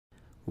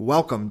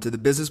Welcome to the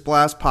Business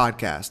Blast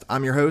podcast.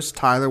 I'm your host,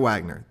 Tyler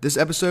Wagner. This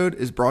episode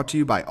is brought to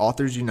you by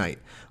Authors Unite.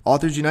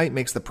 Authors Unite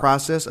makes the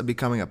process of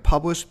becoming a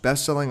published,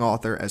 best-selling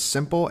author as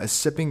simple as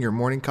sipping your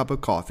morning cup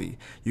of coffee.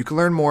 You can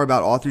learn more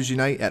about Authors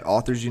Unite at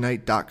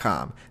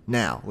authorsunite.com.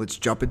 Now, let's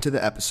jump into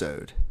the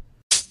episode.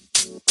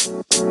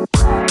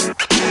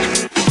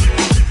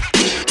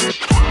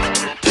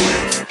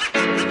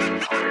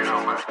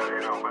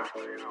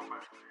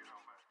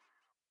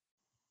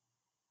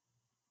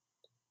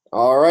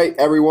 All right,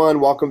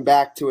 everyone, welcome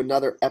back to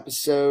another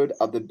episode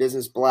of the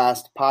Business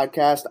Blast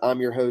podcast.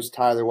 I'm your host,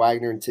 Tyler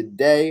Wagner, and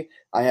today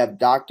I have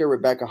Dr.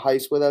 Rebecca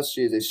Heiss with us.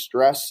 She is a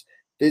stress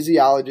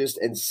physiologist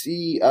and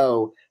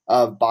CEO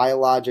of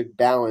Biologic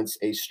Balance,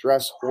 a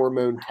stress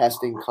hormone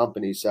testing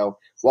company. So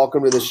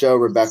welcome to the show,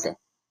 Rebecca.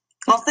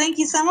 Well, thank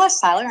you so much,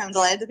 Tyler. I'm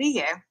delighted to be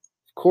here.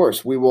 Of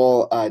course, we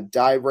will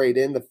dive right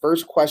in. The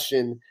first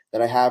question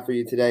that I have for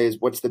you today is,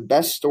 what's the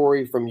best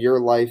story from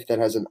your life that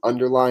has an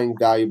underlying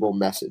valuable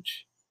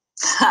message?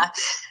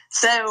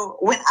 So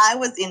when I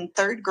was in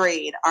third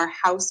grade, our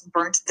house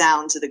burnt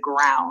down to the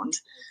ground.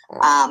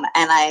 And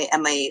I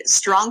am a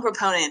strong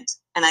proponent,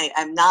 and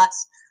I'm not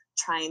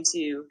trying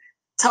to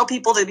tell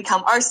people to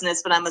become arsonists,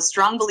 but I'm a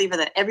strong believer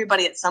that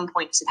everybody at some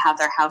point should have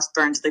their house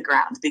burned to the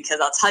ground, because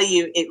I'll tell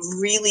you, it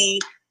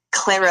really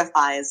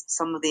clarifies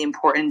some of the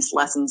important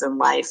lessons in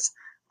life.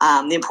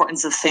 The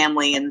importance of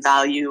family and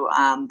value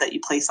that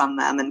you place on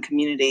them and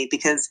community,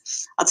 because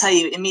I'll tell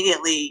you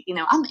immediately,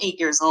 I'm 8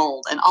 years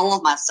old and all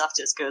of my stuff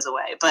just goes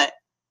away, but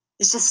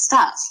it's just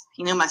stuff.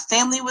 My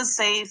family was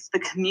safe. The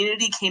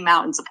community came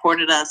out and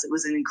supported us. It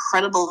was an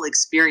incredible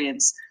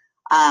experience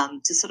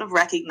to sort of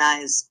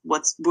recognize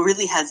what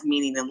really has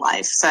meaning in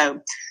life. So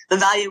the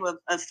value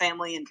of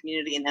family and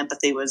community and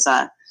empathy was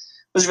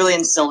really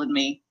instilled in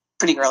me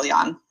pretty early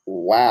on.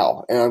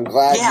 Wow. And I'm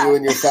glad you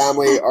and your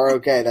family are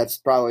okay.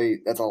 That's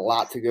a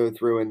lot to go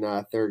through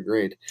in third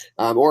grade,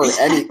 or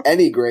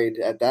any grade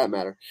at that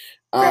matter.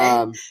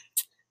 Right.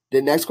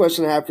 The next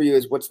question I have for you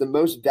is, what's the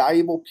most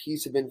valuable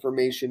piece of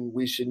information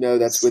we should know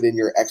that's within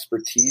your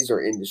expertise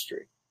or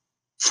industry?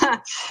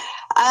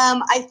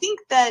 I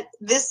think that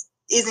this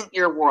isn't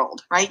your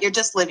world, right? You're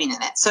just living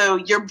in it. So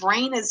your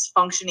brain is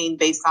functioning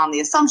based on the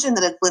assumption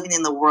that it's living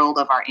in the world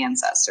of our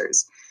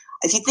ancestors.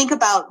 If you think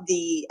about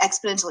the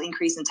exponential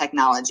increase in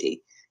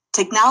technology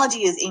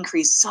has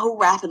increased so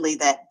rapidly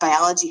that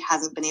biology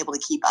hasn't been able to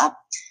keep up.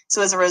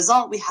 So as a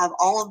result, we have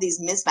all of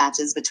these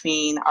mismatches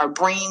between our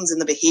brains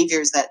and the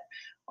behaviors that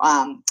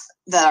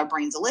our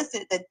brains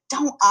elicit that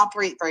don't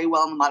operate very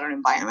well in the modern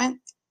environment.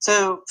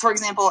 So, for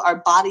example,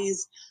 our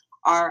bodies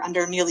are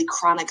under nearly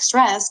chronic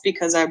stress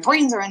because our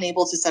brains are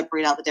unable to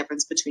separate out the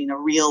difference between a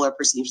real or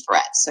perceived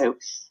threat. So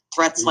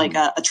threats like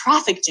a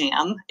traffic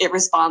jam, it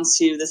responds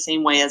to the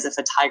same way as if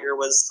a tiger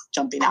was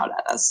jumping out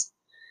at us.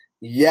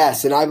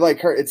 Yes, and I've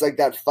heard it's like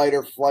that fight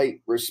or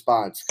flight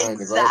response kind of,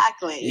 right?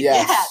 Exactly.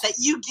 Yes. Yeah, that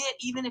you get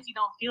even if you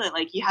don't feel it.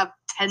 Like you have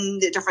 10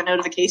 different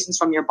notifications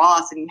from your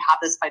boss and you have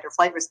this fight or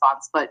flight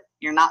response, but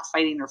you're not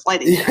fighting or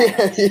flighting.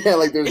 Right? Yeah,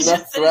 like there's no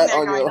threat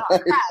on your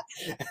life.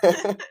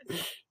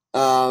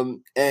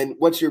 And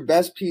what's your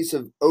best piece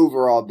of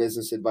overall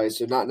business advice?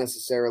 So not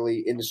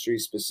necessarily industry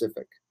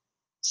specific.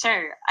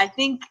 Sure. I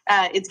think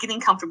it's getting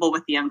comfortable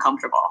with the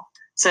uncomfortable.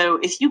 So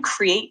if you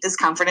create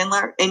discomfort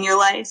in your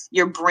life,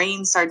 your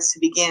brain starts to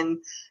begin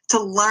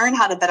to learn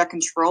how to better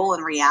control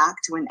and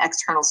react when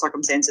external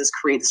circumstances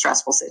create a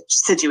stressful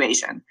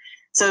situation.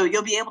 So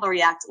you'll be able to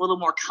react a little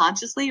more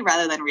consciously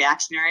rather than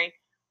reactionary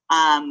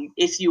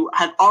if you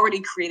have already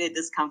created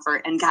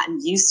discomfort and gotten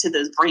used to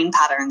those brain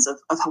patterns of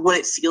what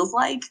it feels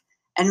like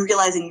and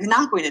realizing you're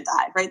not going to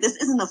die, right? This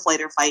isn't a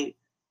flight or fight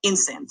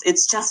instance.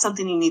 It's just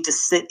something you need to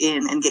sit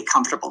in and get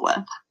comfortable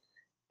with.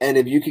 And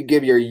if you could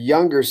give your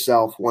younger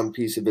self one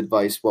piece of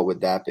advice, what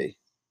would that be?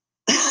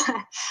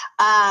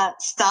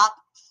 Stop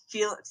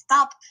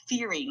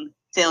fearing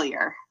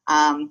failure.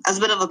 As a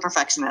bit of a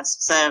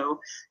perfectionist, so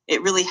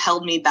it really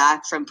held me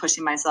back from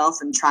pushing myself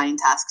and trying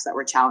tasks that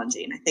were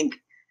challenging. I think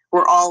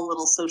we're all a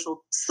little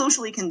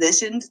socially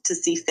conditioned to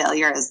see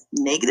failure as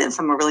negative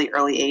from a really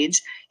early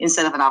age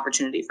instead of an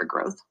opportunity for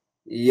growth.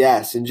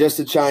 Yes, and just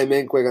to chime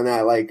in quick on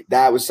that,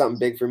 that was something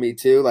big for me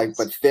too.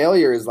 But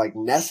failure is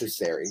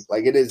necessary.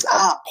 It is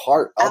a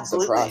part of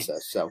the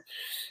process. So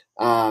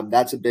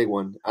that's a big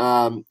one.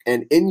 And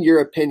in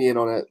your opinion,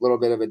 on a little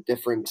bit of a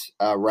different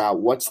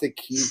route, what's the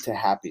key to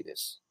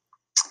happiness?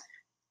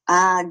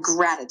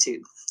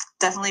 Gratitude.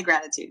 Definitely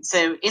gratitude.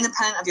 So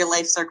independent of your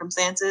life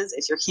circumstances,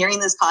 if you're hearing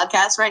this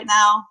podcast right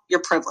now,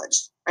 you're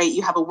privileged, right?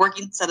 You have a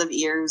working set of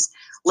ears,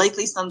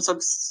 likely some sort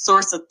of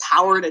source of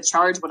power to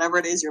charge whatever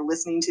it is you're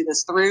listening to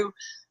this through.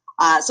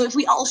 So if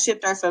we all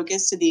shift our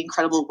focus to the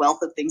incredible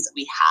wealth of things that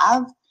we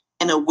have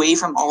and away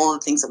from all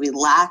of the things that we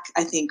lack,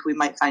 I think we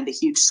might find a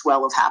huge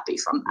swell of happy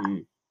from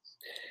that.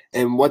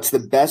 And what's the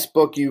best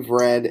book you've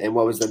read, and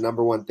what was the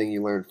number one thing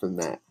you learned from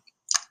that?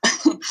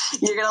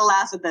 You're going to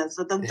laugh at this,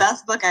 but the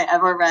best book I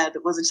ever read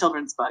was a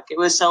children's book. It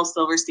was Shel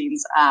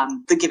Silverstein's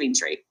The Giving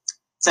Tree.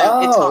 So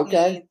it taught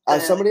okay. me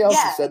Somebody else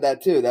has said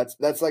that too.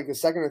 That's like the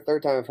second or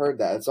third time I've heard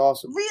that. It's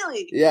awesome.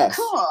 Really? Yes.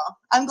 Cool.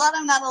 I'm glad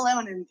I'm not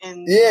alone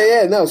in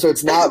yeah. No, so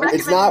it's not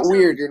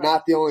weird. You're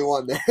not the only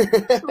one there.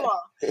 Cool.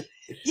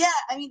 Yeah,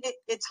 I mean,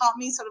 it taught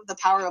me sort of the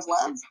power of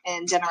love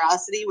and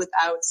generosity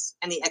without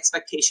any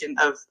expectation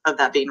of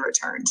that being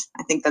returned.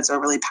 I think that's a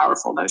really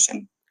powerful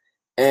notion.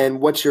 And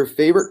what's your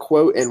favorite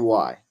quote and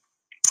why?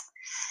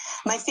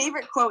 My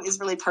favorite quote is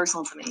really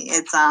personal to me.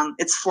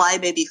 It's "Fly,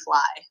 baby,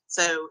 fly."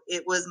 So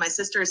it was my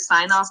sister's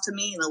sign off to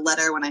me in a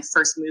letter when I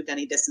first moved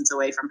any distance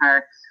away from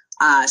her.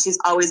 She's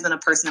always been a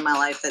person in my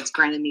life that's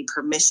granted me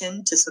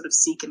permission to sort of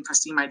seek and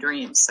pursue my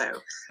dreams. So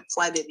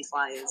 "Fly, baby,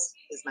 fly"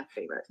 is my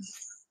favorite.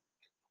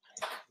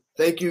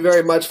 Thank you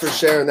very much for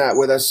sharing that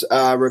with us,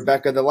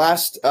 Rebecca. The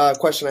last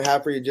question I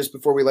have for you just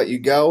before we let you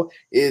go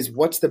is,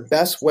 what's the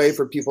best way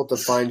for people to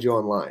find you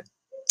online?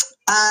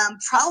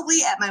 Probably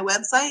at my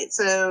website,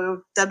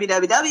 so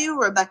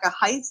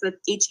www.RebeccaHeiss,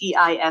 that's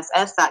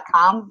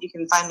HEISS.com. You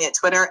can find me at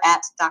Twitter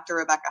at Dr.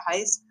 Rebecca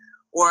Heiss,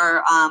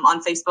 or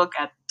on Facebook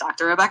at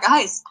Dr. Rebecca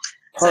Heiss.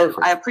 Perfect.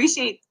 So I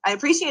appreciate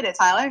it,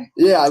 Tyler.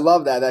 Yeah, I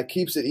love that. That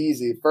keeps it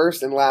easy.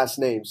 First and last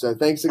name. So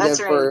thanks again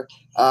for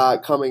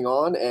coming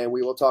on, and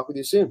we will talk with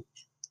you soon.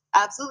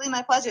 Absolutely,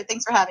 my pleasure.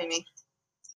 Thanks for having me.